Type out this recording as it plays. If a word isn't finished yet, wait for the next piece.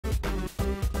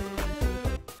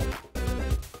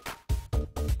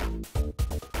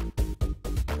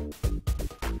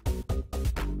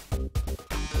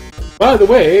By the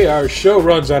way, our show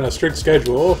runs on a strict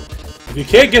schedule. If you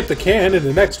can't get the can in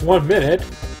the next 1 minute,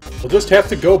 we'll just have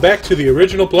to go back to the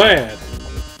original plan.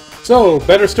 So,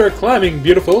 better start climbing,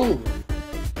 beautiful.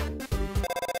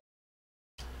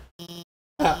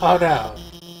 Oh no,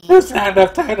 there's not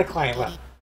enough time to climb up.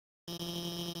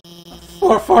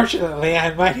 Fortunately,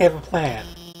 I might have a plan.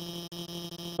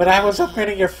 When I was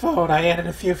upgrading your phone, I added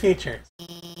a few features.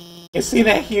 You see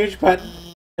that huge button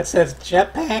that says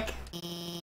jetpack?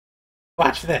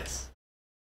 Watch this.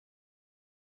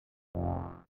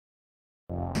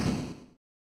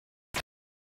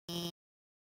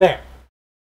 There.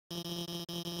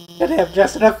 Should have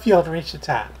just enough fuel to reach the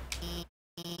top.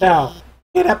 Now,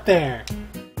 get up there.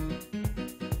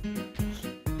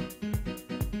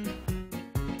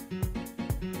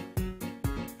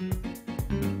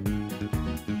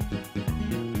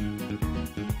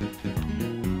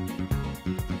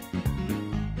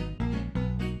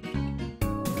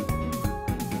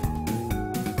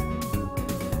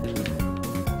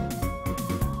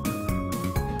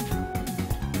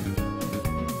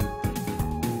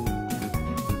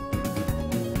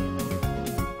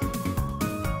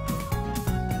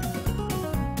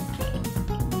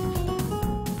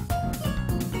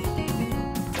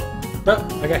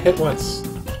 Oh, I got hit once.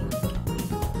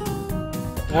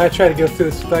 I try to go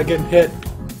through this without getting hit.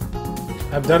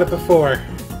 I've done it before.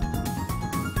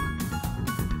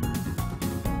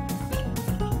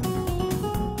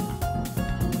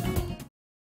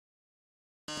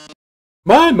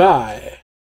 My!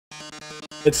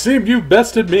 It seemed you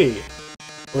bested me,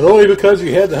 but only because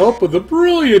you had the help of the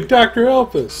brilliant Dr.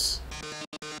 Elphys.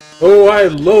 Oh, I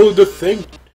loathe to think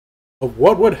of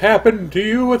what would happen to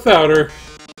you without her.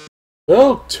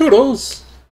 Well, toodles!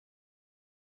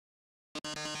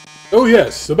 Oh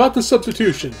yes, about the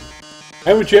substitution.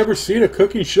 Haven't you ever seen a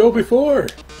cooking show before?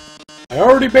 I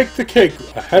already baked the cake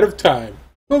ahead of time.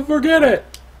 Don't forget it!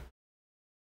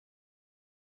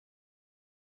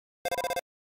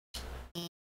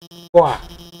 Wow,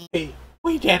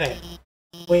 we did it.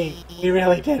 We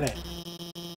really did it.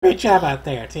 Great job out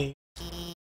there, team.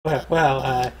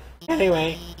 Well,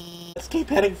 anyway, let's keep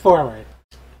heading forward.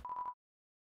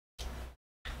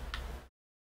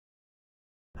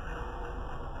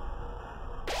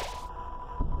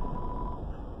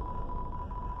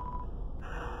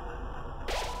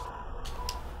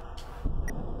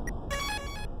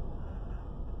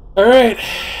 Alright.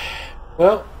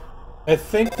 Well, I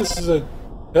think this is a...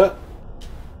 yeah.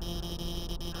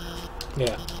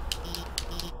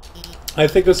 I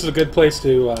think this is a good place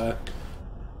to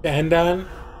end on.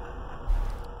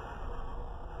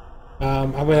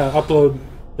 I'm going to upload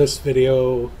this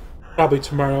video probably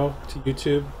tomorrow to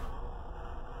YouTube.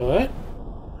 What?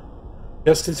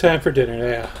 Just in time for dinner,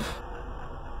 yeah.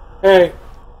 Alright.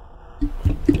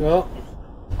 Well,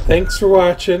 thanks for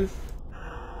watching.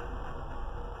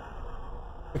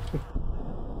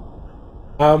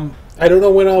 I don't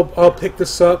know when I'll pick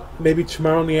this up. Maybe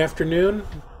tomorrow in the afternoon.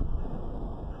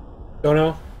 Don't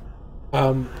know.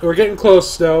 We're getting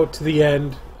close though to the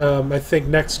end. I think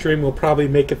next stream we'll probably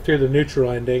make it through the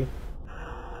neutral ending.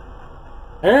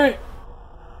 Alright.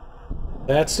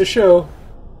 That's the show.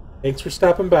 Thanks for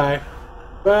stopping by.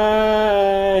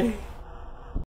 Bye.